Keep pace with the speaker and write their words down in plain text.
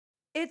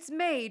It's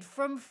made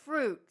from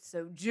fruit,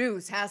 so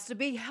juice has to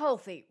be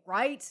healthy,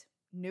 right?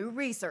 New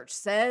research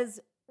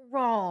says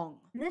wrong.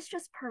 This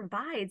just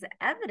provides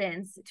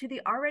evidence to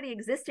the already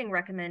existing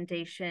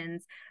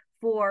recommendations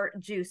for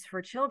juice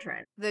for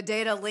children. The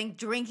data linked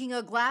drinking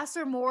a glass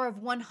or more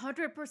of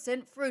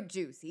 100% fruit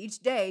juice each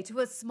day to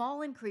a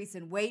small increase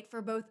in weight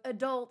for both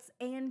adults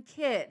and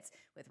kids.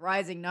 With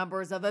rising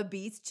numbers of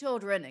obese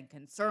children and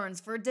concerns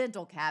for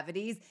dental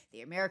cavities,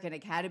 the American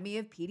Academy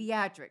of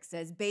Pediatrics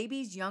says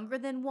babies younger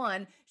than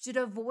 1 should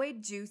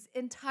avoid juice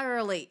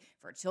entirely.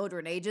 For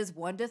children ages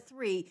 1 to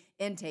 3,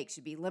 intake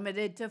should be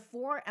limited to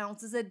 4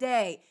 ounces a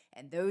day,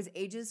 and those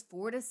ages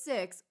 4 to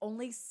 6,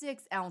 only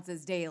 6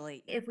 ounces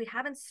daily. If we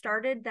haven't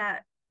started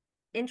that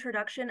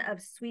introduction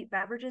of sweet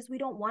beverages, we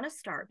don't want to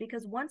start,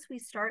 because once we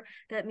start,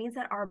 that means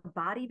that our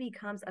body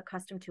becomes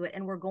accustomed to it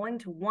and we're going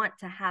to want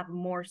to have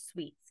more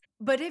sweets.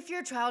 But if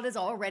your child has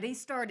already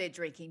started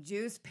drinking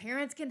juice,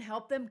 parents can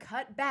help them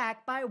cut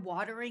back by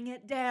watering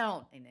it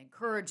down and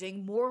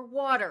encouraging more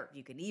water.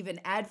 You can even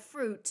add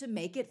fruit to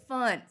make it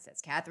fun, says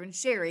Catherine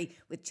Sherry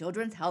with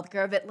Children's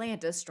Healthcare of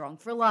Atlanta Strong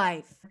for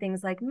Life.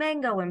 Things like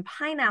mango and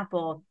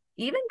pineapple.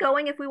 Even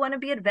going, if we want to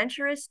be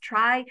adventurous,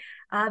 try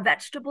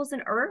vegetables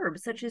and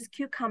herbs such as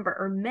cucumber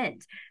or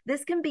mint.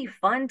 This can be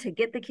fun to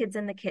get the kids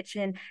in the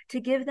kitchen, to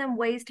give them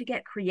ways to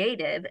get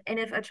creative. And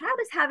if a child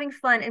is having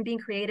fun and being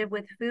creative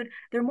with food,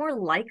 they're more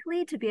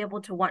likely to be able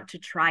to want to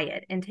try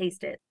it and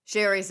taste it.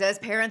 Sherry says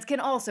parents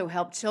can also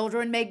help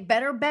children make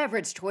better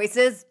beverage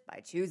choices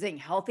by choosing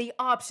healthy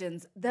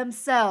options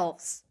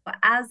themselves. But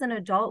as an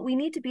adult, we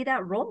need to be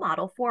that role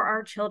model for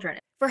our children.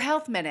 For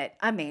Health Minute,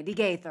 I'm Mandy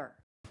Gaither.